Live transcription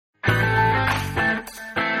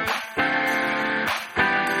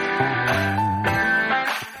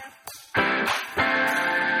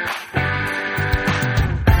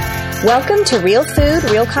Welcome to Real Food,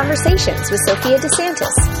 Real Conversations with Sophia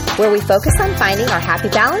DeSantis, where we focus on finding our happy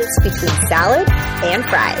balance between salad and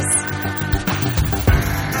fries.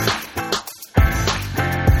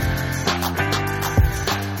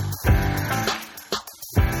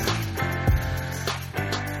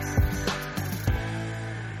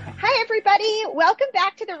 Hi, everybody. Welcome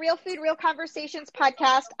back to the Real Food, Real Conversations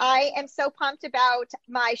podcast. I am so pumped about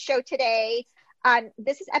my show today.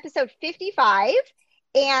 This is episode 55.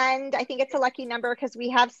 And I think it's a lucky number because we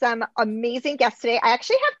have some amazing guests today. I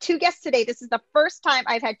actually have two guests today. This is the first time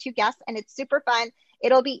I've had two guests, and it's super fun.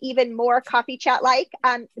 It'll be even more coffee chat-like.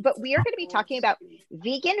 But we are going to be talking about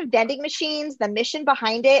vegan vending machines, the mission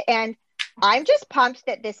behind it. And I'm just pumped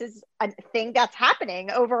that this is a thing that's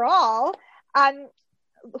happening overall. Who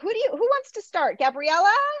wants to start?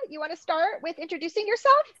 Gabriella, you want to start with introducing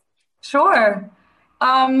yourself? Sure.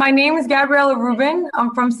 My name is Gabriella Rubin.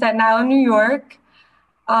 I'm from Staten Island, New York.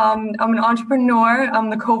 I'm an entrepreneur. I'm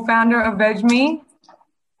the co-founder of VegMe.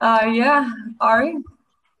 Ari?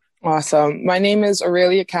 Awesome. My name is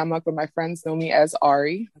Aurelia Kamak, but my friends know me as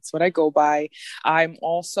Ari. That's what I go by. I'm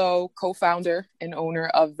also co-founder and owner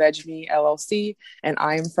of VegMe LLC, and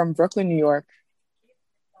I'm from Brooklyn, New York.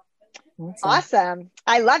 Awesome.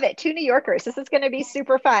 I love it. Two New Yorkers. This is going to be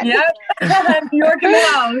super fun. Yeah, New York in the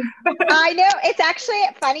house. I know. It's actually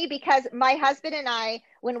funny because my husband and I,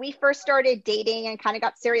 when we first started dating and kind of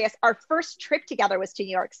got serious, our first trip together was to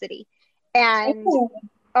New York City. And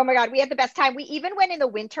oh my God, we had the best time. We even went in the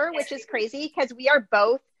winter, which is crazy because we are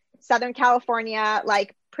both Southern California,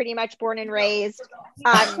 like pretty much born and raised.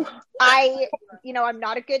 I'm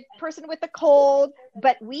not a good person with the cold,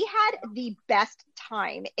 but we had the best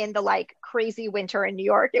time in the like crazy winter in New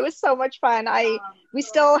York. It was so much fun. We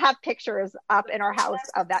still have pictures up in our house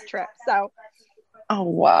of that trip. So. Oh,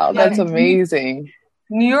 wow. That's amazing.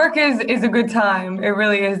 New York is a good time. It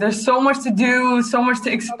really is. There's so much to do, so much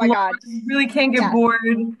to explore. Oh my God. You really can't get bored.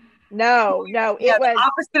 No. It was the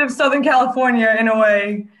opposite of Southern California in a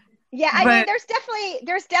way. Yeah, I mean,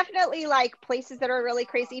 there's definitely like places that are really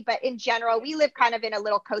crazy, but in general, we live kind of in a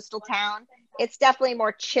little coastal town. It's definitely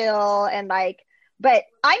more chill and like, but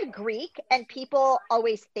I'm Greek and people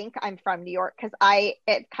always think I'm from New York because I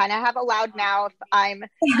kind of have a loud mouth.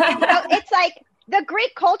 It's like the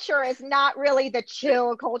Greek culture is not really the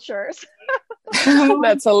chill cultures.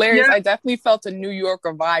 That's hilarious. Yeah. I definitely felt a New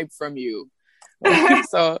Yorker vibe from you.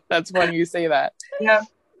 So that's funny you say that. Yeah.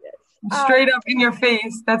 Straight up in your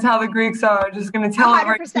face. That's how the Greeks are. Just going to tell it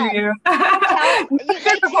right to you. They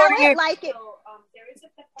tell it like it.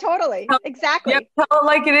 Totally. Exactly. Yeah, tell it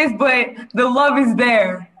like it is, but the love is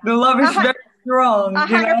there. The love is very strong.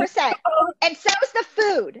 100%. And so is the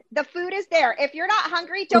food. The food is there. If you're not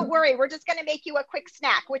hungry, don't worry. We're just going to make you a quick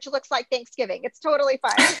snack, which looks like Thanksgiving. It's totally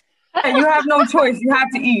fine. Yeah, you have no choice. You have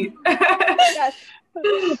to eat. Yes.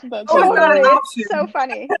 That's Totally. It's so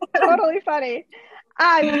funny. Totally funny.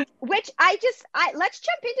 Let's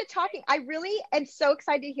jump into talking. I really am so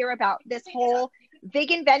excited to hear about this whole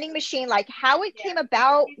vegan vending machine, like how it came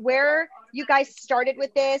about, where you guys started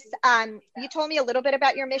with this. You told me a little bit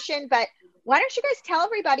about your mission, but why don't you guys tell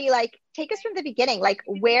everybody, like, take us from the beginning, like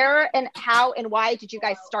where and how and why did you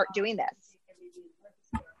guys start doing this?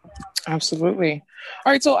 Absolutely.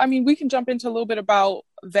 All right. So, I mean, we can jump into a little bit about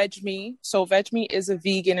VegMe. So VegMe is a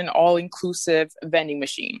vegan and all-inclusive vending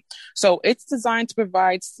machine. So it's designed to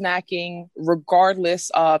provide snacking regardless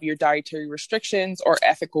of your dietary restrictions or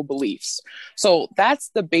ethical beliefs. So that's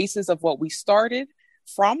the basis of what we started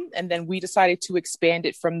from, and then we decided to expand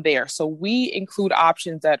it from there. So we include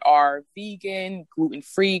options that are vegan,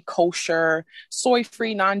 gluten-free, kosher,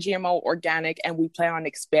 soy-free, non-GMO, organic, and we plan on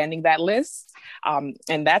expanding that list.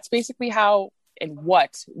 And that's basically how and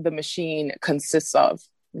what the machine consists of.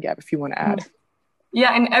 Gab, if you want to add.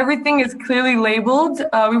 Yeah, and everything is clearly labeled.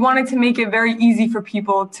 We wanted to make it very easy for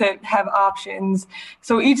people to have options.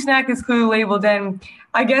 So each snack is clearly labeled. And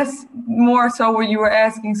I guess more so what you were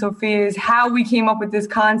asking, Sophia, is how we came up with this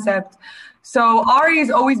concept. So Ari has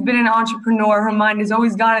always been an entrepreneur. Her mind has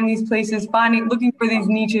always gone in these places, looking for these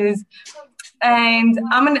niches. And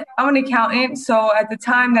I'm an accountant. So at the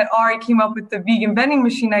time that Ari came up with the vegan vending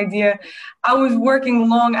machine idea, I was working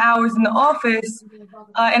long hours in the office.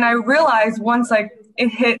 And I realized once it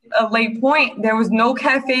hit a late point, there was no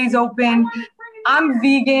cafes open. I'm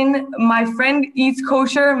vegan. My friend eats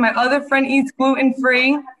kosher. My other friend eats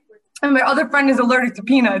gluten-free. And my other friend is allergic to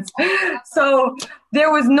peanuts. So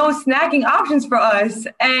there was no snacking options for us.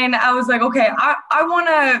 And I was like, okay, I want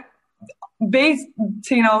to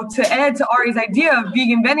to add to Ari's idea of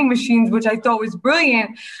vegan vending machines, which I thought was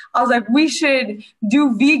brilliant, I was like, we should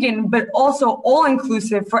do vegan, but also all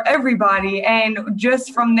inclusive for everybody. And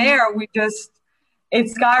just from there, it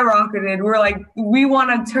skyrocketed. We're like, we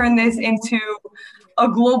want to turn this into a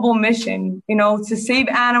global mission, to save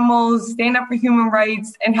animals, stand up for human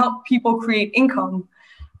rights, and help people create income,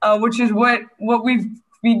 which is what we've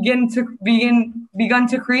begun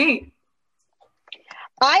to create.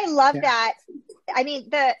 I love that. I mean,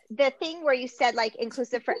 the thing where you said like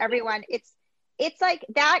inclusive for everyone, it's like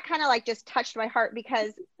that kind of like just touched my heart,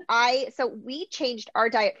 because we changed our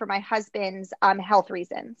diet for my husband's health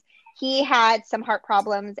reasons. He had some heart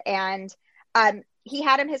problems, and he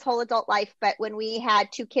had him his whole adult life. But when we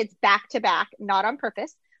had 2 kids back to back, not on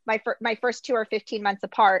purpose, my first 2 are 15 months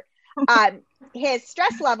apart, his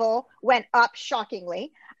stress level went up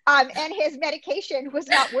shockingly, and his medication was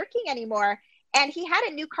not working anymore. And he had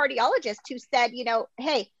a new cardiologist who said,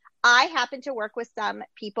 hey, I happen to work with some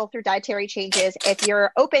people through dietary changes. If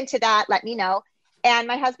you're open to that, let me know. And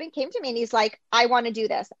my husband came to me and he's like, I want to do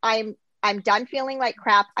this. I'm done feeling like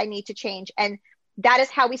crap. I need to change. And that is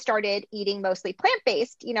how we started eating mostly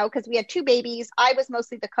plant-based, because we had 2 babies. I was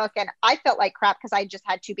mostly the cook, and I felt like crap because I just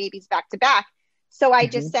had 2 babies back to back. So I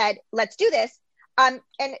just said, let's do this. And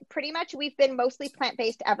pretty much we've been mostly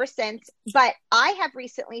plant-based ever since. But I have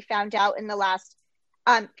recently found out in the last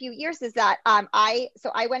few years is that I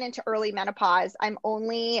went into early menopause. I'm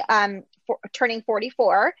only turning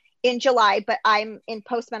 44 in July, but I'm in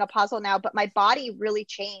postmenopausal now. But my body really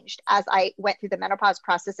changed as I went through the menopause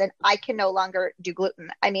process, and I can no longer do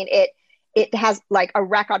gluten. I mean, it has like a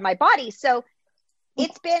wreck on my body. So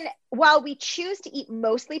it's been, while we choose to eat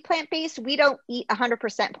mostly plant-based, we don't eat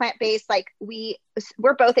 100% plant-based. Like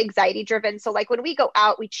we're both anxiety driven. So like when we go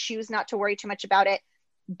out, we choose not to worry too much about it,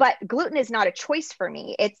 but gluten is not a choice for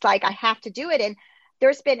me. It's like, I have to do it. And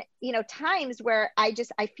there's been, times where I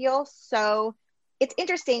feel so, it's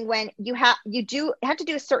interesting when you have to do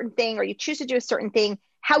a certain thing, or you choose to do a certain thing,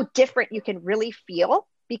 how different you can really feel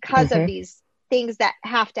because of these things that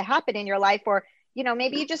have to happen in your life. Or,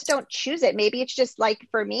 maybe you just don't choose it. Maybe it's just like,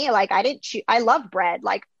 for me, like I love bread,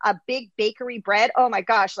 like a big bakery bread. Oh my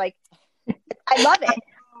gosh. Like I love it,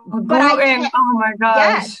 but oh my gosh.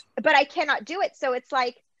 Yes, but I cannot do it. So it's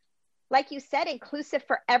like you said, inclusive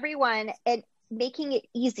for everyone and making it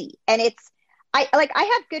easy. And I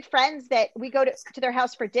have good friends that we go to their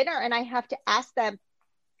house for dinner, and I have to ask them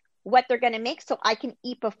what they're going to make so I can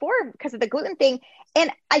eat before, because of the gluten thing.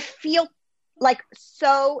 And I feel like,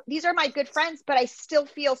 so these are my good friends, but I still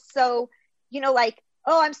feel so, like,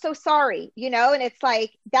 oh, I'm so sorry, and it's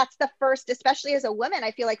like, that's the first, especially as a woman,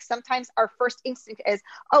 I feel like sometimes our first instinct is,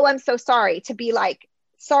 oh, I'm so sorry, to be like,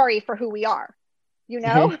 sorry for who we are,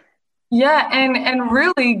 Yeah, and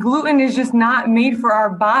really, gluten is just not made for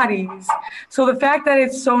our bodies. So the fact that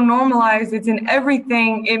it's so normalized, it's in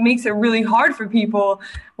everything, it makes it really hard for people,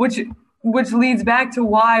 which leads back to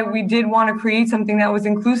why we did want to create something that was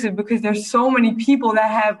inclusive, because there's so many people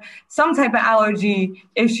that have some type of allergy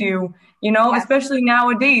issue, especially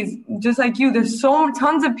nowadays. Just like you, there's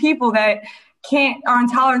tons of people that are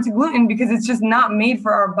intolerant to gluten because it's just not made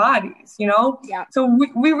for our bodies, Yeah. So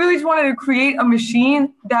we really just wanted to create a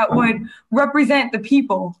machine that would represent the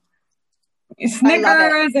people.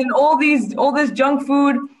 Snickers and all this junk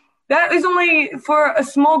food, that is only for a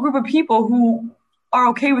small group of people who are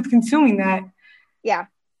okay with consuming that. Yeah.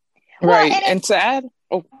 Right. Well, and to add,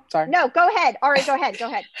 sorry. No, go ahead. All right, go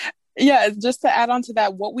ahead. Yeah, just to add on to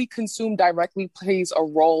that, what we consume directly plays a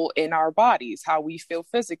role in our bodies, how we feel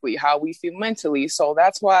physically, how we feel mentally. So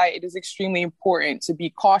that's why it is extremely important to be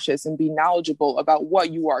cautious and be knowledgeable about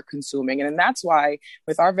what you are consuming. And that's why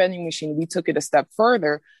with our vending machine, we took it a step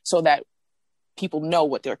further so that people know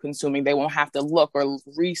what they're consuming. They won't have to look or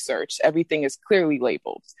research. Everything is clearly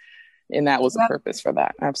labeled. And that was the purpose for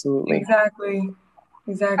that. Absolutely. Exactly.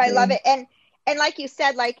 I love it. And like you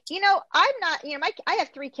said, like, I'm not, I have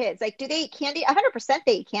 3 kids. Like, do they eat candy? 100%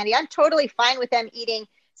 they eat candy. I'm totally fine with them eating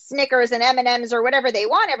Snickers and M&Ms or whatever they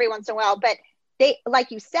want every once in a while. But they,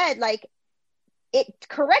 like you said, like it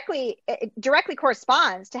directly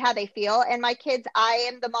corresponds to how they feel. And my kids, I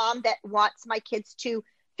am the mom that wants my kids to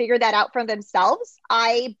figure that out for themselves.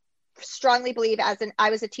 I strongly believe, I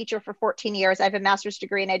was a teacher for 14 years. I have a master's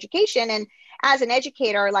degree in education. And as an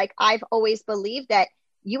educator, like I've always believed that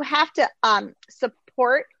you have to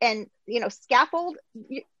support and, scaffold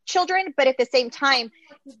children, but at the same time,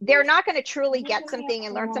 they're not going to truly get something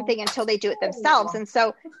and learn something until they do it themselves. And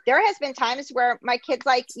so there has been times where my kids,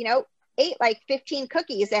 like, ate like 15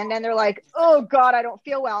 cookies and then they're like, oh God, I don't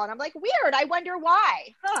feel well. And I'm like, weird. I wonder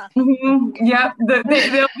why. Huh. Mm-hmm. Yeah,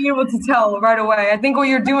 they'll be able to tell right away. I think what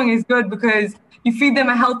you're doing is good because you feed them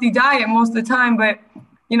a healthy diet most of the time, but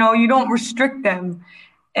you don't restrict them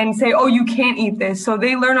and say, oh, you can't eat this. So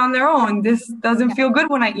they learn on their own. This doesn't feel good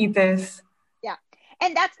when I eat this. Yeah.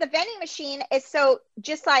 And that's the vending machine is so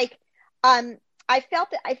just like, I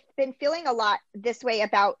felt that I've been feeling a lot this way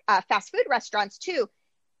about fast food restaurants too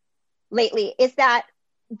lately, is that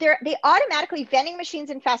they automatically, vending machines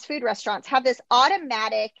in fast food restaurants have this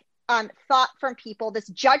automatic thought from people, this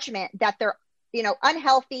judgment that they're,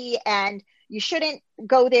 unhealthy and you shouldn't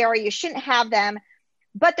go there or you shouldn't have them.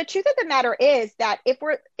 But the truth of the matter is that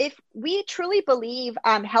if we truly believe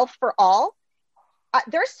health for all,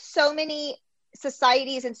 there's so many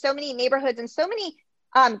societies and so many neighborhoods and so many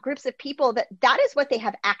groups of people that is what they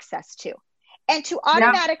have access to. And to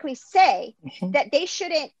automatically say that they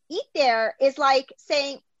shouldn't eat there is like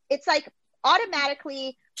saying, it's like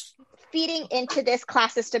automatically feeding into this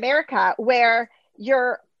classist America where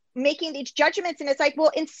you're making these judgments. And it's like,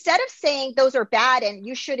 well, instead of saying those are bad and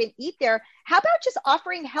you shouldn't eat there, how about just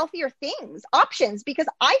offering healthier options? Because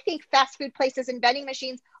I think fast food places and vending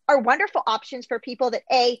machines are wonderful options for people that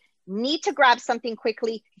need to grab something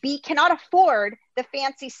quickly, B, cannot afford the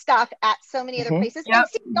fancy stuff at so many other places. Yep.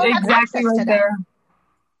 Exactly right there.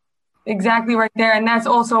 Exactly right there. And that's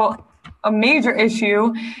also a major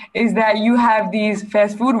issue is that you have these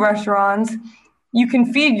fast food restaurants. You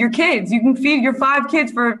can feed your kids. You can feed your 5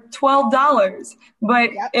 kids for $12. But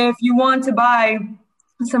if you want to buy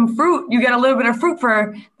some fruit, you get a little bit of fruit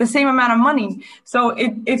for the same amount of money. So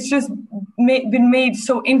it's just been made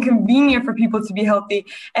so inconvenient for people to be healthy.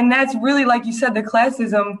 And that's really, like you said, the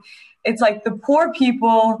classism. It's like the poor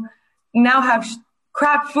people now have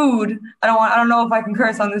crap food. I don't know if I can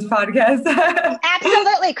curse on this podcast.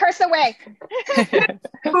 Absolutely. Curse away.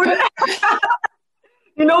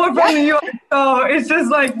 We're from New York, so it's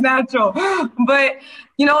just like natural. But,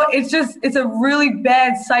 it's a really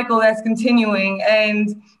bad cycle that's continuing.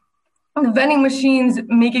 And the vending machines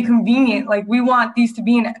make it convenient. Like we want these to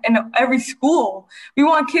be in every school. We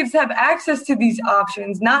want kids to have access to these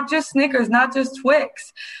options, not just Snickers, not just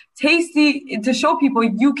Twix. Tasty, to show people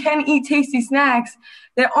you can eat tasty snacks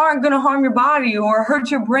that aren't going to harm your body or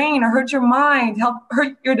hurt your brain or hurt your mind,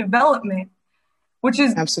 hurt your development. Which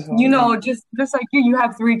is, absolutely. Just like you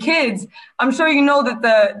have 3 kids. I'm sure you know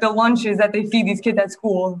that the lunches that they feed these kids at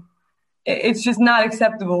school, it's just not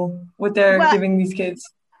acceptable what they're giving these kids.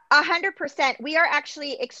 100%. We are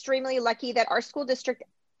actually extremely lucky that our school district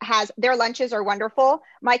their lunches are wonderful.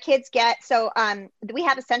 My kids we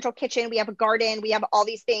have a central kitchen, we have a garden, we have all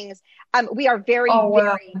these things. We are very,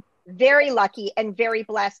 very, very lucky and very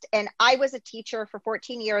blessed. And I was a teacher for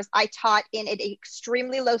 14 years. I taught in an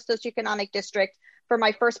extremely low socioeconomic district for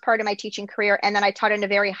my first part of my teaching career. And then I taught in a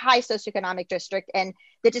very high socioeconomic district. And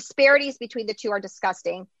the disparities between the two are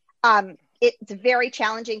disgusting. It's very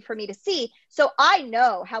challenging for me to see. So I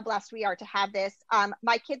know how blessed we are to have this.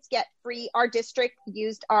 My kids get free. Our district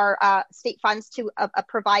used our state funds to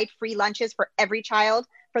provide free lunches for every child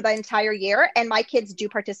for the entire year. And my kids do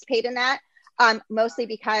participate in that, mostly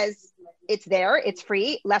because it's there, it's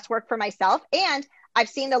free, less work for myself. And I've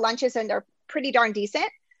seen the lunches and they're pretty darn decent.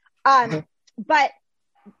 But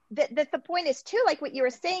the point is too, like what you were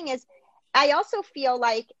saying is, I also feel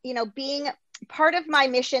like, being part of my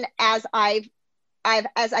mission as I've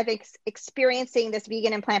experiencing this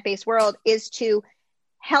vegan and plant-based world is to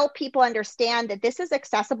help people understand that this is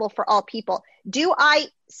accessible for all people. Do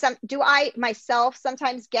I myself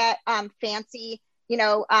sometimes get fancy,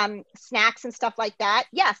 snacks and stuff like that?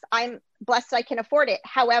 Yes, I'm blessed I can afford it.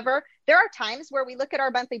 However, there are times where we look at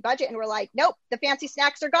our monthly budget and we're like, nope, the fancy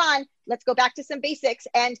snacks are gone. Let's go back to some basics.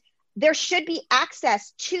 And there should be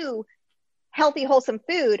access to healthy, wholesome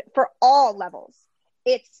food for all levels.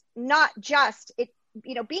 It's not just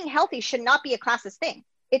being healthy should not be a classist thing.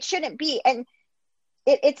 It shouldn't be. And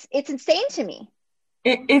it's insane to me.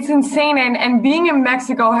 It's insane. And being in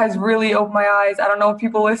Mexico has really opened my eyes. I don't know if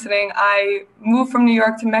people listening, I moved from New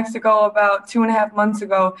York to Mexico about 2.5 months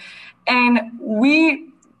ago. And we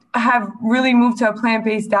have really moved to a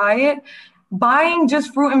plant-based diet. Buying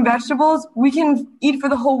just fruit and vegetables, we can eat for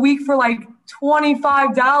the whole week for like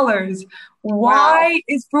 $25. Why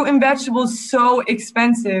is fruit and vegetables so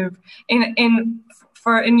expensive in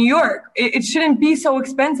New York? It shouldn't be so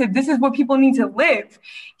expensive. This is what people need to live.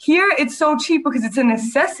 Here, it's so cheap because it's a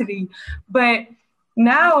necessity. But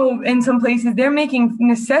now, in some places, they're making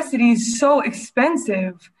necessities so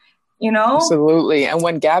expensive. you know? Absolutely. And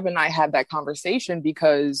when Gab and I had that conversation,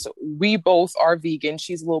 because we both are vegan,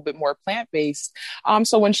 she's a little bit more plant-based.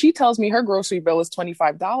 So when she tells me her grocery bill is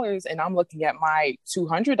 $25 and I'm looking at my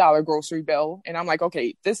 $200 grocery bill and I'm like,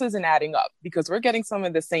 okay, this isn't adding up because we're getting some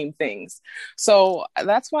of the same things. So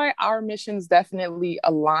that's why our missions definitely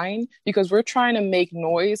align, because we're trying to make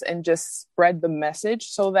noise and just spread the message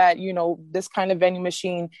so that, you know, this kind of vending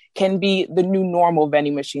machine can be the new normal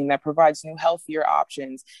vending machine that provides new healthier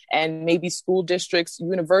options. And maybe school districts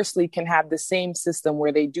universally can have the same system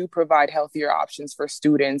where they do provide healthier options for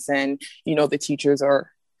students and, you know, the teachers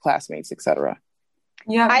or classmates, etc.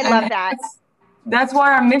 Yeah, I love that. That's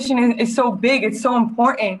why our mission is so big. It's so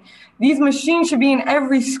important. These machines should be in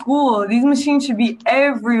every school. These machines should be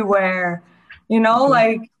everywhere, you know,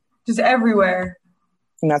 like just everywhere.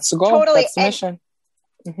 And that's the goal. Totally. That's the mission.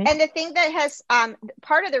 And the thing that has,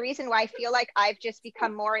 part of the reason why I feel like I've just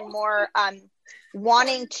become more and more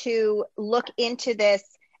wanting to look into this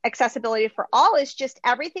accessibility for all is just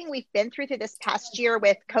everything we've been through this past year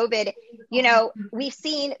with COVID. You know, we've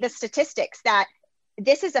seen the statistics that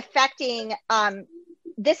this is affecting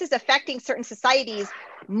certain societies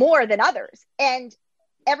more than others. And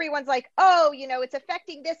everyone's like, oh, you know, it's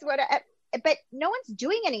affecting this, but no one's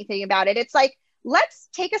doing anything about it. It's like, let's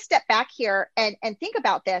take a step back here and think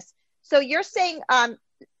about this. So you're saying,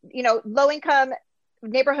 you know, low-income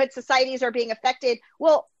neighborhood societies are being affected.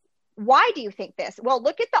 Well, why do you think this? Well,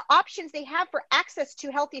 look at the options they have for access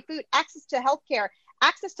to healthy food, access to healthcare,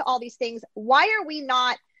 access to all these things. Why are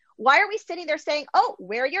we sitting there saying, oh,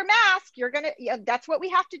 wear your mask, that's what we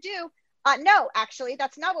have to do? No, actually,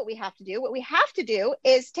 that's not what we have to do. What we have to do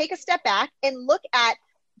is take a step back and look at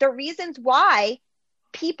the reasons why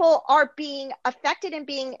people are being affected and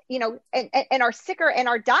being, you know, and are sicker and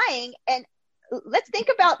are dying. And let's think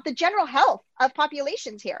about the general health of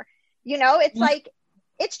populations here. You know, it's like,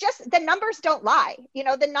 it's just, the numbers don't lie. You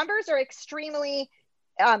know, the numbers are extremely,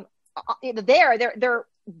 they're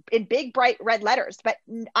in big, bright red letters, but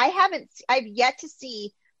I've yet to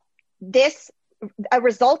see a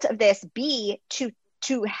result of this be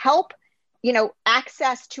to help, you know,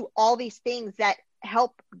 access to all these things that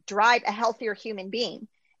help drive a healthier human being.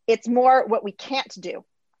 It's more what we can't do,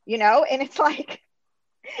 you know? And it's like,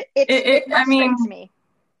 it frustrates me.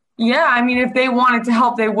 Yeah, I mean, if they wanted to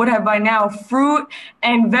help, they would have by now. Fruit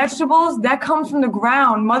and vegetables, that comes from the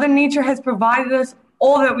ground. Mother Nature has provided us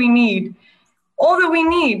all that we need.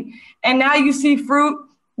 And now you see fruit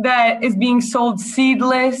that is being sold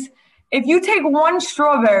seedless. If you take one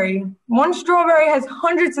strawberry has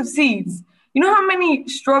hundreds of seeds. You know how many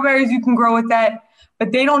strawberries you can grow with that?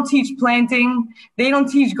 But they don't teach planting. They don't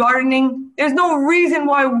teach gardening. There's no reason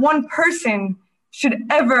why one person should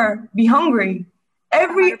ever be hungry.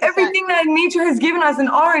 Everything that nature has given us, an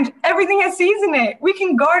orange, everything has seeds in it. We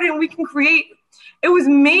can garden, we can create. It was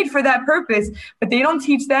made for that purpose, but they don't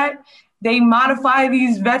teach that. They modify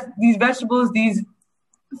these vegetables, these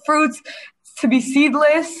fruits to be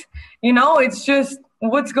seedless. You know, it's just,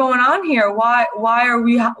 what's going on here? Why are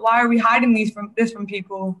we hiding this from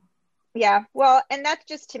people? Yeah, well, and that's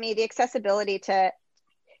just, to me, the accessibility to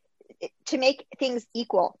make things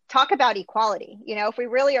equal. Talk about equality. You know, if we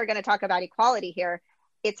really are going to talk about equality here,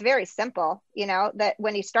 it's very simple, you know, that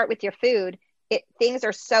when you start with your food, things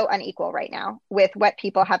are so unequal right now with what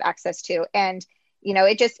people have access to. And, you know,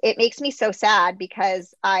 it makes me so sad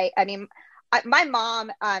because I mean, my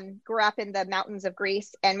mom grew up in the mountains of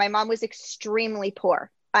Greece, and my mom was extremely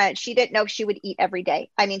poor. She didn't know if she would eat every day.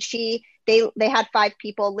 I mean, they had 5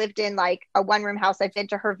 people, lived in like a one-room house. I've been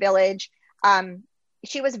to her village.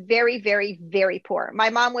 She was very, very, very poor. My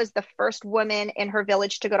mom was the first woman in her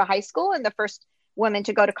village to go to high school and the first woman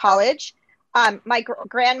to go to college. My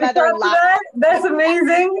grandmother. That's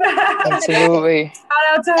amazing. Absolutely.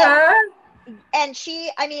 Shout out to her. And she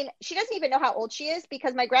doesn't even know how old she is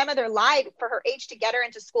because my grandmother lied for her age to get her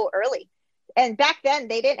into school early. And back then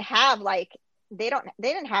they didn't have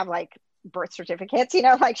birth certificates, you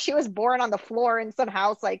know, like she was born on the floor in some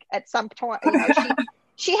house, like at some point, you know,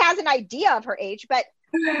 she has an idea of her age, but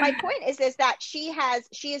my point is that she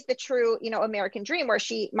is the true, you know, American dream, where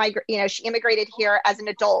she immigrated here as an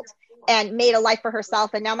adult and made a life for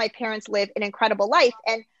herself. And now my parents live an incredible life.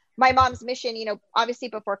 And my mom's mission, you know, obviously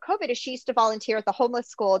before COVID, is she used to volunteer at the homeless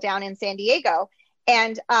school down in San Diego.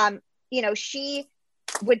 And, you know, she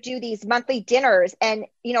would do these monthly dinners, and,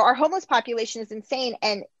 you know, our homeless population is insane.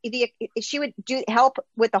 And she would help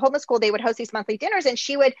with the homeless school. They would host these monthly dinners, and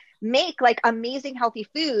she would make like amazing, healthy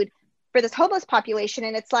food for this homeless population.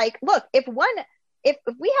 And it's like, look, if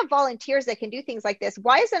we have volunteers that can do things like this,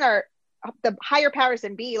 why isn't the higher powers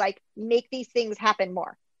than be like, make these things happen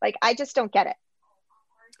more? Like, I just don't get it.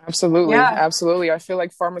 Absolutely. Yeah. Absolutely. I feel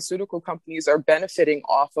like pharmaceutical companies are benefiting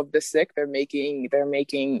off of the sick. They're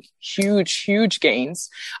making huge gains.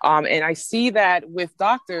 And I see that with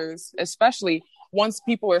doctors, especially once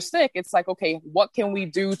people are sick, it's like, okay, what can we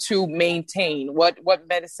do to maintain? What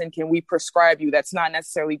medicine can we prescribe you that's not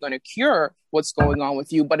necessarily going to cure what's going on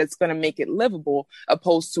with you, but it's going to make it livable,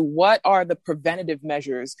 opposed to what are the preventative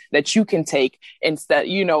measures that you can take instead,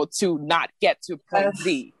 to not get to point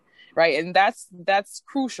Z. Right. And that's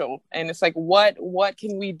crucial. And it's like, what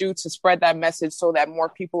can we do to spread that message so that more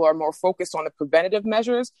people are more focused on the preventative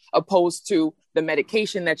measures opposed to the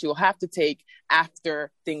medication that you'll have to take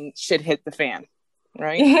after shit hit the fan.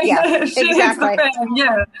 Right. Yeah, exactly.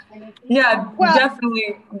 Yeah, well,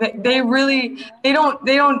 definitely.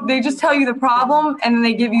 They just tell you the problem and then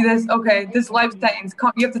they give you this life sentence.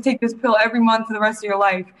 You have to take this pill every month for the rest of your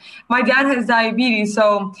life. My dad has diabetes,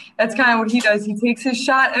 so that's kind of what he does. He takes his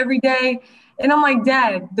shot every day. And I'm like,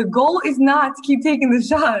 Dad, the goal is not to keep taking the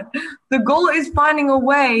shot. The goal is finding a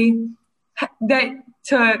way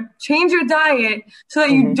to change your diet so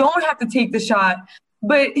that you don't have to take the shot.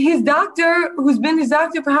 But his doctor, who's been his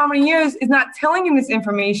doctor for how many years, is not telling him this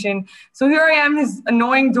information. So here I am, his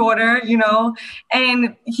annoying daughter,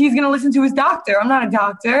 and he's going to listen to his doctor. I'm not a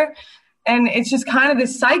doctor. And it's just kind of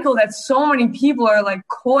this cycle that so many people are like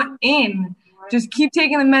caught in. Just keep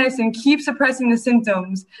taking the medicine, keep suppressing the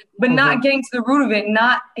symptoms, but not getting to the root of it,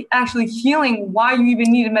 not actually healing why you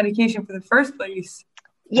even need a medication for the first place.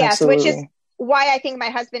 Yes, absolutely. Which is why I think my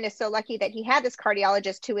husband is so lucky that he had this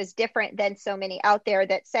cardiologist who is different than so many out there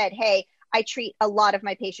that said, hey, I treat a lot of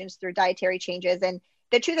my patients through dietary changes. And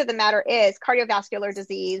the truth of the matter is cardiovascular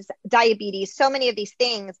disease, diabetes, so many of these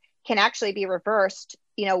things can actually be reversed,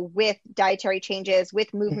 with dietary changes,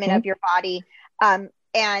 with movement of your body.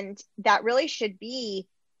 And that really should be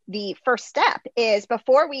the first step is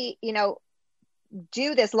before we,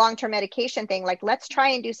 do this long-term medication thing, like let's try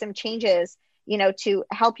and do some changes, to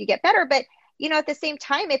help you get better. But at the same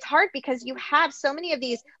time, it's hard because you have so many of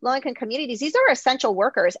these low-income communities. These are essential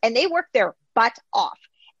workers and they work their butt off.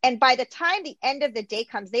 And by the time the end of the day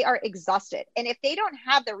comes, they are exhausted. And if they don't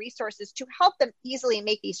have the resources to help them easily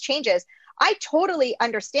make these changes, I totally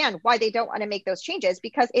understand why they don't want to make those changes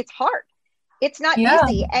because it's hard. It's not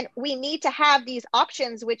easy. And we need to have these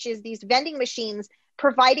options, which is these vending machines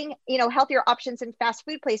providing, healthier options in fast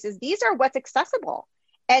food places. These are what's accessible.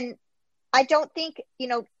 And I don't think,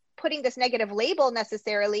 putting this negative label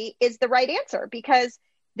necessarily is the right answer because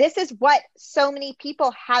this is what so many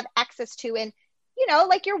people have access to. And,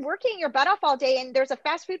 like you're working your butt off all day and there's a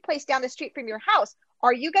fast food place down the street from your house.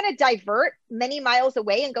 Are you going to divert many miles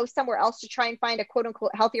away and go somewhere else to try and find a quote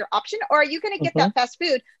unquote healthier option? Or are you going to get that fast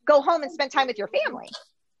food, go home and spend time with your family?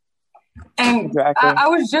 And exactly. I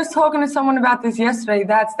was just talking to someone about this yesterday.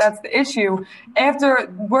 That's the issue.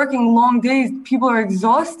 After working long days, people are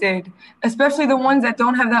exhausted, especially the ones that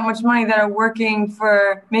don't have that much money that are working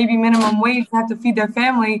for maybe minimum wage and have to feed their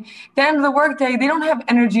family. At the end of the workday, they don't have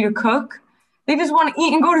energy to cook. They just want to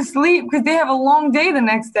eat and go to sleep because they have a long day the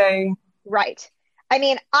next day. Right. I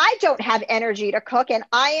mean, I don't have energy to cook, and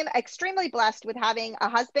I am extremely blessed with having a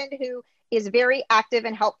husband who is very active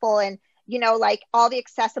and helpful and, like all the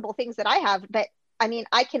accessible things that I have. But I mean,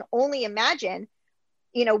 I can only imagine,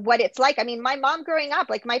 what it's like. I mean, my mom growing up,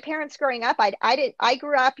 like my parents growing up, I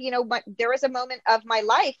grew up, there was a moment of my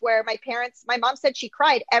life where my mom said she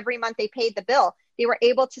cried every month they paid the bill. They were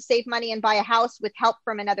able to save money and buy a house with help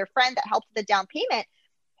from another friend that helped with the down payment.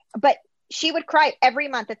 But she would cry every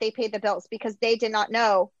month that they paid the bills because they did not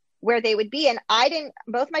know where they would be. And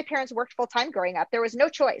both my parents worked full time growing up. There was no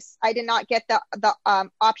choice. I did not get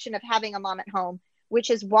the option of having a mom at home,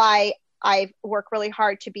 which is why I work really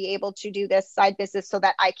hard to be able to do this side business so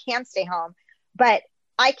that I can stay home. But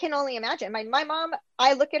I can only imagine my mom,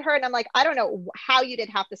 I look at her and I'm like, I don't know how you did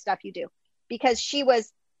half the stuff you do because she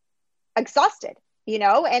was exhausted,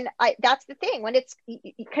 and that's the thing when it's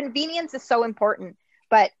convenience is so important,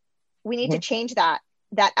 but we need to change that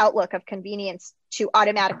outlook of convenience to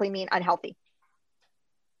automatically mean unhealthy.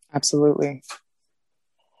 Absolutely.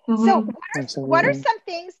 So what are some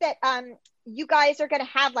things that you guys are going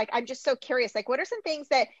to have? Like, I'm just so curious, like, what are some things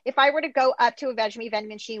that if I were to go up to a VegMe vending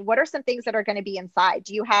machine, what are some things that are going to be inside?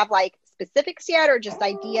 Do you have like specifics yet or just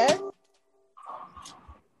ideas?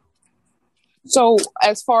 So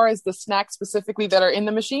as far as the snacks specifically that are in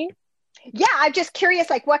the machine? Yeah, I'm just curious,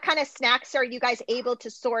 like what kind of snacks are you guys able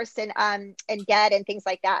to source and get and things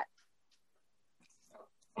like that?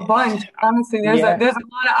 A bunch, honestly. There's a lot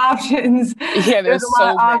of options. Yeah, there's a lot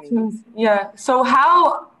of options. Yeah. So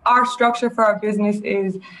how our structure for our business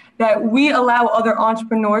is that we allow other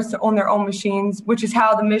entrepreneurs to own their own machines, which is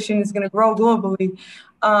how the mission is going to grow globally.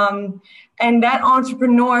 And that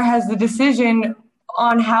entrepreneur has the decision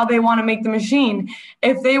on how they want to make the machine.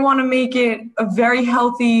 If they want to make it a very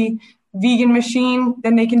healthy vegan machine,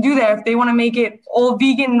 then they can do that. If they want to make it all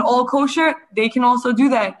vegan and all kosher, they can also do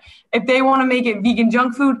that. If they want to make it vegan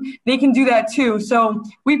junk food, they can do that too. So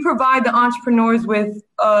we provide the entrepreneurs with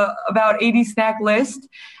about 80 snack list.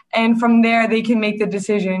 And from there, they can make the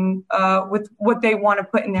decision with what they want to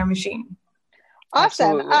put in their machine.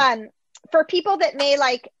 Awesome. For people that may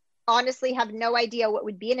honestly have no idea what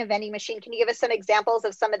would be in a vending machine, can you give us some examples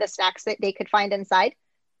of some of the snacks that they could find inside?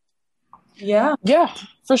 Yeah,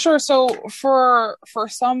 for sure. So for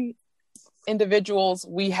some individuals,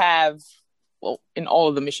 we have, in all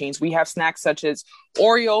of the machines, we have snacks such as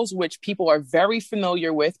Oreos, which people are very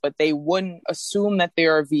familiar with, but they wouldn't assume that they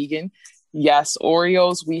are vegan. Yes,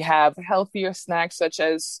 Oreos. We have healthier snacks such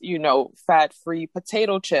as, fat-free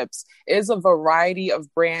potato chips. Is a variety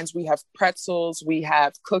of brands. We have pretzels. We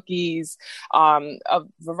have cookies. A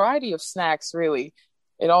variety of snacks, really.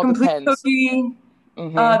 It all depends. Cookie,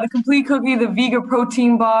 the complete cookie, the Vega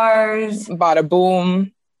protein bars. Bada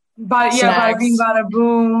Boom. Bada Bing, Bada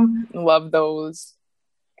Boom. Love those.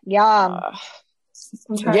 Yum.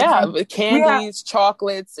 Candies,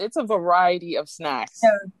 chocolates. It's a variety of snacks.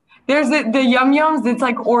 Yeah. There's the Yum Yums. It's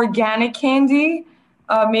organic candy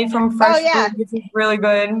made from fresh fruit, which is really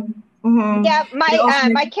good. Mm-hmm. Yeah,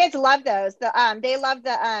 my kids love those. They love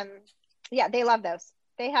those.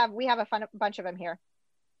 We have a bunch of them here.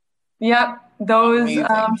 Yep, those.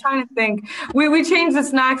 I'm trying to think. We change the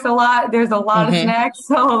snacks a lot. There's a lot of snacks.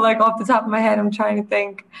 So off the top of my head, I'm trying to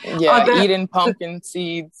think. Yeah, Eden pumpkin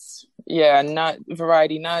seeds. Yeah,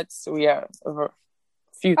 variety nuts. We have a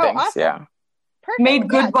few things. Awesome. Yeah. Perfect. Made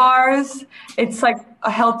Good bars. It's a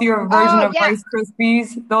healthier version of Rice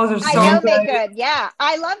Krispies. Those are so good. I know Made Good. Yeah,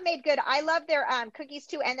 I love Made Good. I love their cookies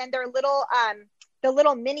too, and then their little the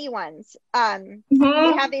little mini ones. We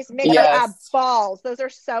have these mini balls. Those are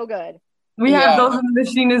so good. We have those in the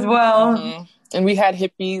machine as well. Mm-hmm. And we had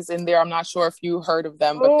Hippies in there. I'm not sure if you heard of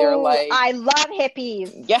them, but they're I love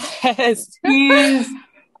Hippies. Yes. Cheese,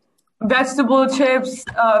 vegetable chips,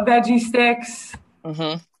 veggie sticks.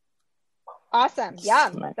 Mm-hmm. Awesome.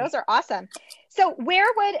 Yum. Those are awesome. So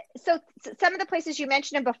some of the places you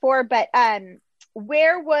mentioned them before, but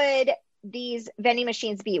where would these vending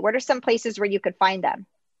machines be? What are some places where you could find them?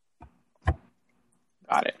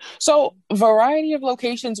 Got it. So variety of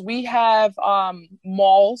locations. We have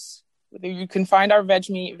malls. You can find our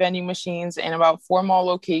vending machines in about 4 mall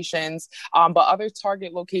locations. But other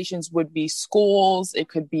target locations would be schools. It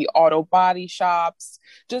could be auto body shops,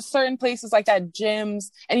 just certain places like that,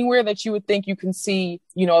 gyms, anywhere that you would think you can see,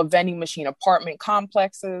 a vending machine, apartment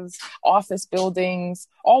complexes, office buildings,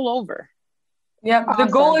 all over. Yeah. Awesome.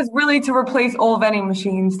 The goal is really to replace old vending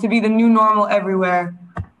machines, to be the new normal everywhere.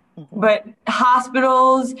 But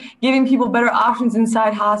hospitals, giving people better options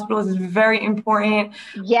inside hospitals is very important.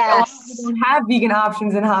 Yes. A lot of people don't have vegan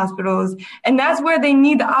options in hospitals, and that's where they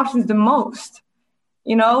need the options the most.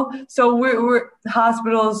 So we're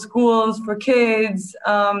hospitals, schools for kids,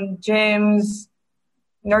 gyms,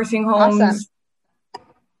 nursing homes. Awesome.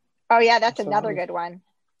 Oh yeah, that's another good one.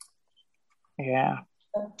 Yeah.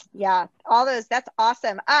 Yeah, all those. That's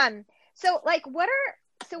awesome. So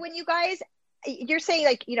when you guys, you're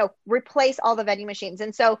saying replace all the vending machines.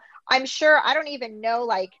 And so I'm sure, I don't even know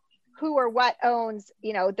who or what owns,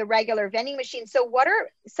 the regular vending machine. So what are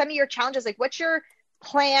some of your challenges? What's your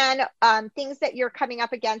plan, things that you're coming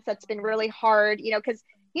up against that's been really hard, because,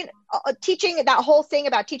 teaching that whole thing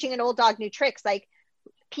about teaching an old dog new tricks,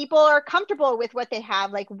 people are comfortable with what they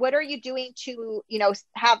have. What are you doing to,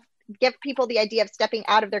 give people the idea of stepping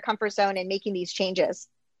out of their comfort zone and making these changes?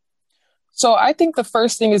 So I think the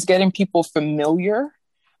first thing is getting people familiar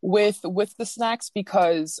with the snacks,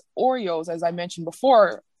 because Oreos, as I mentioned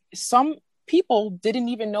before, some people didn't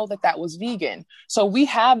even know that was vegan. So we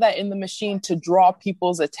have that in the machine to draw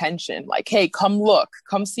people's attention. Hey, come look,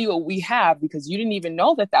 come see what we have, because you didn't even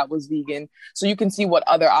know that was vegan. So you can see what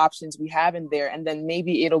other options we have in there. And then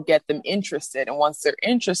maybe it'll get them interested. And once they're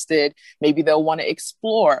interested, maybe they'll want to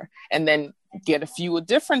explore and then get a few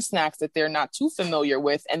different snacks that they're not too familiar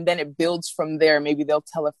with. And then it builds from there. Maybe they'll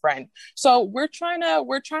tell a friend. So we're trying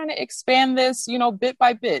to expand this, bit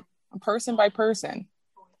by bit, person by person.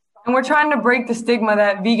 And we're trying to break the stigma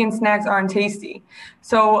that vegan snacks aren't tasty.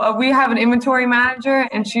 So we have an inventory manager,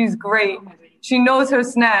 and she's great. She knows her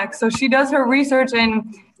snacks. So she does her research,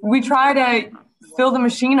 and we try to fill the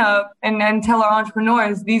machine up and tell our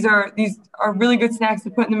entrepreneurs these are really good snacks to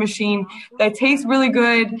put in the machine that taste really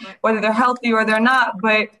good, whether they're healthy or they're not,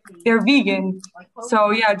 but they're vegan.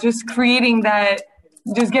 So yeah, just creating that,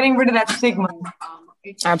 just getting rid of that stigma.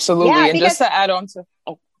 Absolutely. Yeah, and just to add on to,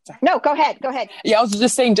 no, go ahead. Yeah, I was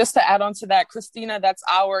just saying, just to add on to that, Christina, that's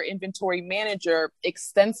our inventory manager.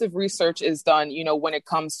 Extensive research is done, when it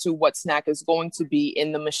comes to what snack is going to be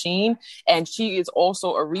in the machine. And she is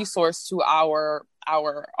also a resource to our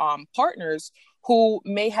partners who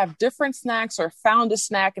may have different snacks or found a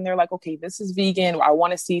snack and they're like, okay, this is vegan. I want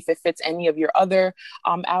to see if it fits any of your other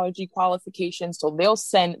allergy qualifications. So they'll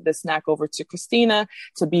send the snack over to Christina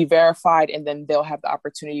to be verified, and then they'll have the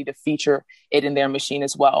opportunity to feature it in their machine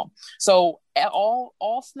as well. So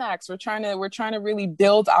all snacks, we're trying to really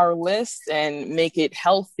build our list and make it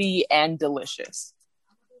healthy and delicious.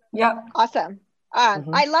 Yeah. Awesome.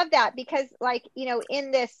 I love that because in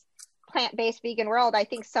this plant-based vegan world, I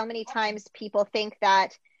think so many times people think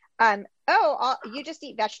that, you just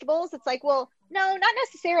eat vegetables. It's like, well, no, not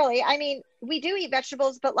necessarily. I mean, we do eat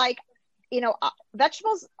vegetables, but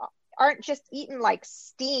vegetables aren't just eaten like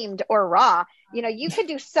steamed or raw. You can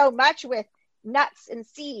do so much with nuts and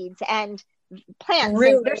seeds and plants.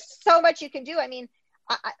 Really? And there's so much you can do. I mean,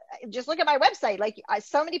 I just look at my website.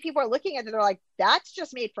 So many people are looking at it. They're like, that's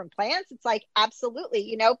just made from plants. It's like,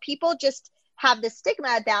 absolutely. People just have this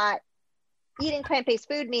stigma that eating plant-based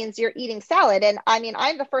food means you're eating salad. And I mean,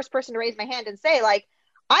 I'm the first person to raise my hand and say,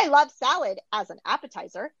 I love salad as an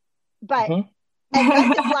appetizer, but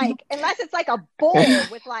unless it's like a bowl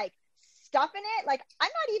with stuff in it, I'm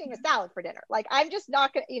not eating a salad for dinner. I'm just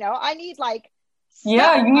not gonna, I need stuff.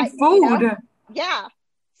 Yeah, you need food. Yeah.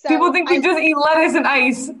 So people think we just eat lettuce and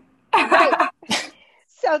ice. Right.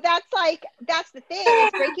 So that's the thing,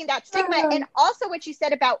 is breaking that stigma. And also what you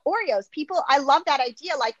said about Oreos, I love that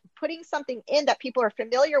idea, putting something in that people are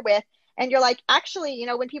familiar with. And you're like, actually,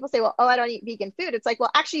 when people say, well, I don't eat vegan food. It's like,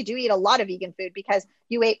 well, actually you do eat a lot of vegan food because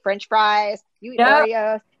you ate French fries, you eat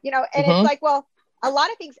Oreos, and it's like, well, a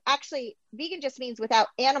lot of things actually vegan just means without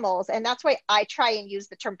animals. And that's why I try and use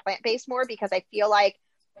the term plant-based more, because I feel like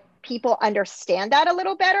people understand that a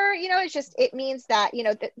little better. It means that,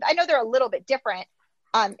 I know they're a little bit different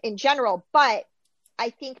in general, but I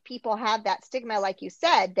think people have that stigma, like you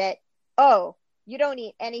said, that, you don't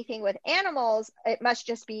eat anything with animals, it must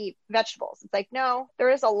just be vegetables. It's like, no, there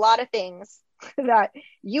is a lot of things that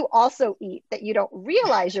you also eat that you don't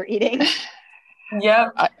realize you're eating. Yeah.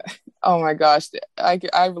 Oh my gosh.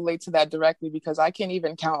 I relate to that directly, because I can't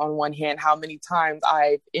even count on one hand how many times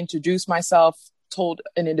I've introduced myself, told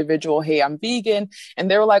an individual, hey, I'm vegan.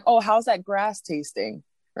 And they were like, oh, how's that grass tasting?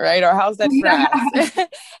 Right? Or how's that grass?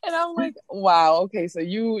 And I'm like, wow, okay, so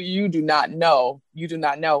you do not know. You do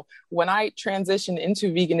not know. When I transitioned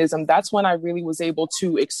into veganism, that's when I really was able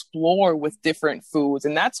to explore with different foods.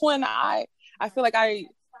 And that's when I feel like I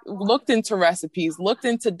looked into recipes, looked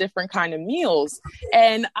into different kind of meals.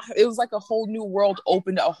 And it was like a whole new world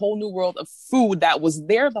opened, a whole new world of food that was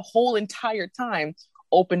there the whole entire time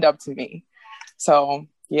opened up to me. So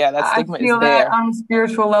yeah, that stigma is there. I feel that on a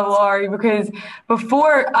spiritual level, Ari, because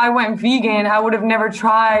before I went vegan, I would have never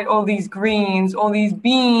tried all these greens, all these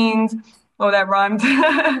beans. Oh, that rhymed.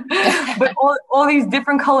 But all these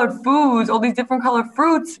different colored foods, all these different colored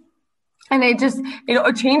fruits. And it just,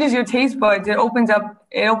 it changes your taste buds. It opens up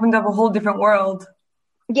a whole different world.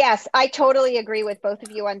 Yes, I totally agree with both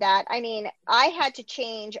of you on that. I mean, I had to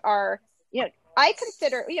change I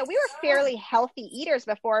consider, we were fairly healthy eaters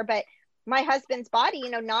before, but my husband's body,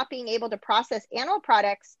 not being able to process animal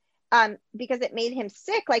products because it made him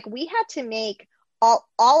sick. We had to make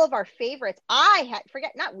all of our favorites.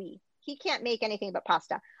 He can't make anything but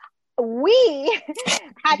pasta. We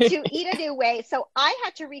had to eat a new way. So I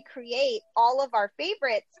had to recreate all of our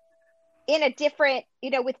favorites in a different,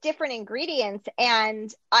 with different ingredients.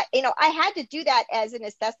 And I had to do that as a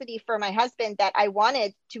necessity for my husband, that I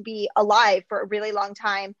wanted to be alive for a really long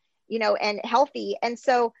time, and healthy. And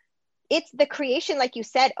so it's the creation, like you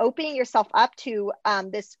said, opening yourself up to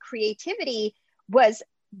this creativity was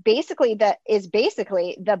basically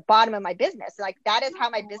the bottom of my business. That is how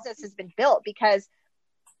my business has been built, because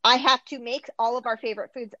I have to make all of our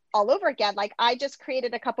favorite foods all over again. I just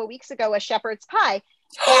created a couple weeks ago a shepherd's pie,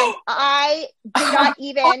 and I did not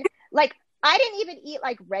even I didn't even eat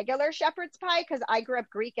regular shepherd's pie because I grew up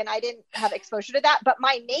Greek and I didn't have exposure to that. But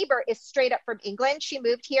my neighbor is straight up from England. She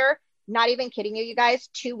moved here, not even kidding you guys,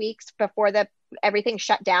 2 weeks before everything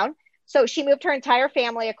shut down. So she moved her entire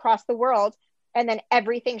family across the world, and then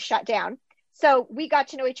everything shut down. So we got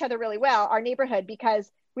to know each other really well, our neighborhood, because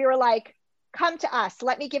we were like, come to us,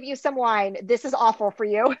 let me give you some wine. This is awful for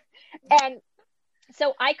you. And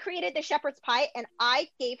So I created the shepherd's pie, and I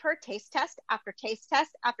gave her taste test after taste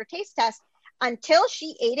test after taste test until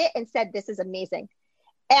she ate it and said, this is amazing.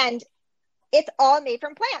 And it's all made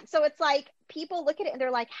from plants. So it's like people look at it and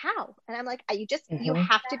they're like, how? And I'm like, you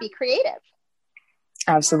have to be creative.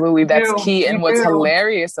 Absolutely. That's key. And what's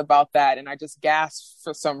hilarious about that, and I just gasped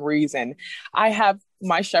for some reason, I have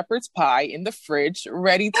my shepherd's pie in the fridge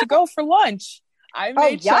ready to go for lunch. I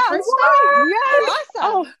made shepherd's pie. Yes.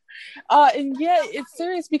 Awesome. And yeah, it's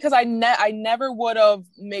serious because I never would have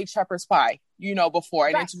made shepherd's pie, before.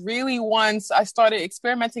 And it's really once I started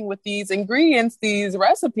experimenting with these ingredients, these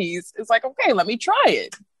recipes, it's like, okay, let me try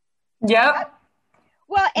it. Yep.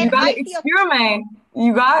 Well, and you gotta experiment.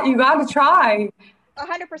 You got to try.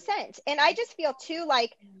 100%. And I just feel too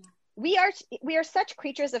like we are such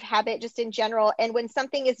creatures of habit just in general. And when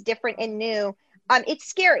something is different and new, it's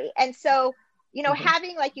scary. And so,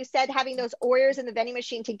 having, like you said, having those Oreos in the vending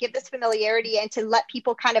machine to give this familiarity and to let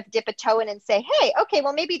people kind of dip a toe in and say, hey, okay,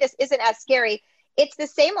 well, maybe this isn't as scary. It's the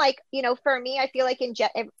same, like, for me, I feel like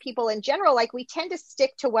people in general, like we tend to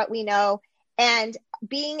stick to what we know. And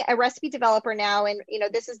being a recipe developer now, and,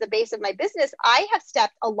 this is the base of my business, I have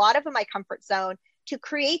stepped a lot of my comfort zone to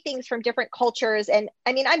create things from different cultures. And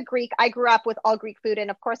I mean, I'm Greek. I grew up with all Greek food.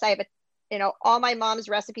 And of course I have all my mom's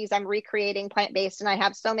recipes I'm recreating plant-based, and I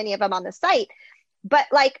have so many of them on the site. But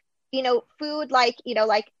like, food, like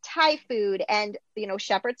Thai food and,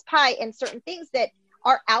 shepherd's pie and certain things that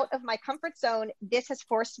are out of my comfort zone. This has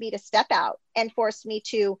forced me to step out and forced me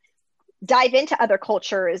to dive into other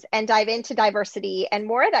cultures and dive into diversity and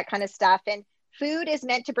more of that kind of stuff. And food is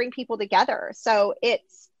meant to bring people together. So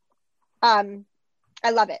it's, I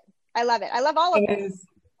love it. I love all of it.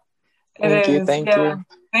 Thank you.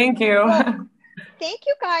 Thank you. Well, thank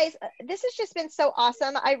you guys. This has just been so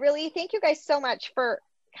awesome. I really thank you guys so much for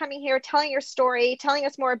coming here, telling your story, telling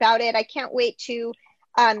us more about it. I can't wait to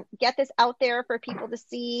get this out there for people to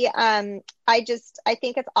see. I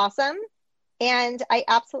think it's awesome, and I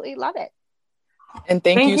absolutely love it. And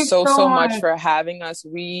thank you so much for having us.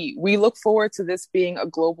 We look forward to this being a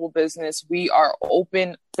global business. We are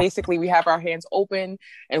open. Basically, we have our hands open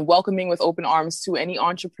and welcoming with open arms to any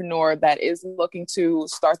entrepreneur that is looking to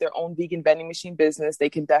start their own vegan vending machine business. They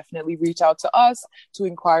can definitely reach out to us to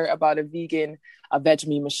inquire about a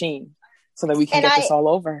VegMe machine so that we can get this all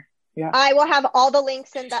over. Yeah. I will have all the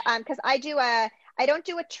links in the, because I don't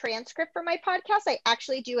do a transcript for my podcast. I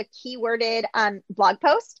actually do a keyworded blog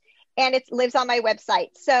post. And it lives on my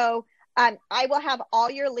website. So I will have all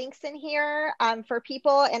your links in here for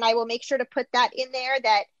people. And I will make sure to put that in there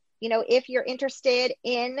that, if you're interested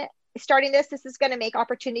in starting this is going to make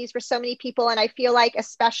opportunities for so many people. And I feel like,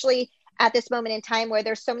 especially at this moment in time where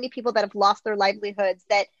there's so many people that have lost their livelihoods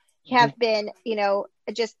that have been,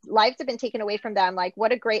 just lives have been taken away from them. Like,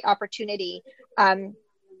 what a great opportunity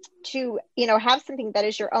to, have something that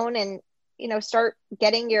is your own and, start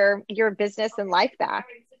getting your business and life back.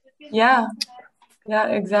 Yeah,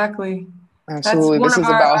 exactly. Absolutely. This is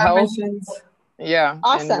about health. Missions. Yeah.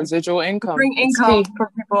 Awesome. And residual income. Bring income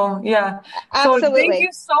for people. Yeah. Absolutely. So thank you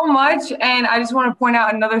so much. And I just want to point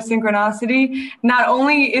out another synchronicity. Not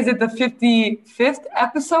only is it the 55th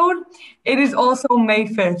episode, it is also May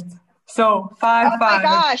 5th. So 5/5. Oh my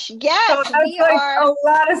gosh! Yes, so that's a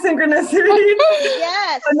lot of synchronicity.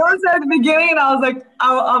 Yes. I noticed that at the beginning, and I was like,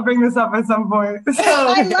 I'll bring this up at some point. So.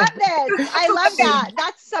 I love this. I love that.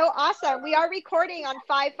 That's so awesome. We are recording on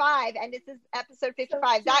 5/5, and this is episode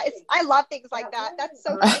 55. I love things like that. That's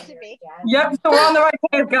so fun to me. Yep. So we're on the right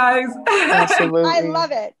path, guys. Absolutely. I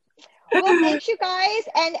love it. Well, thank you guys,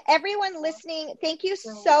 and everyone listening. Thank you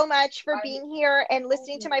so much for being here and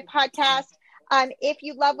listening to my podcast. If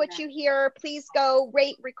you love what you hear, please go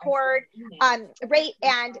rate, record, rate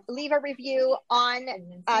and leave a review on,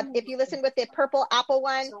 if you listen with the purple Apple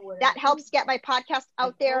one, that helps get my podcast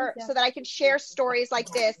out there so that I can share stories like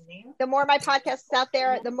this. The more my podcast is out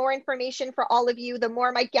there, the more information for all of you, the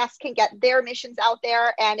more my guests can get their missions out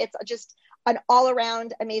there. And it's just an all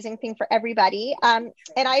around amazing thing for everybody. And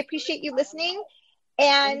I appreciate you listening.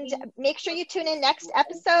 And make sure you tune in next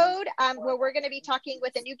episode where we're going to be talking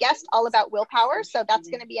with a new guest all about willpower. So that's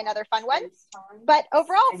going to be another fun one. But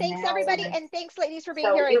overall, thanks everybody. And thanks ladies for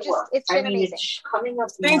being here. It's been amazing.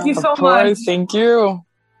 Thank you so much. Thank you.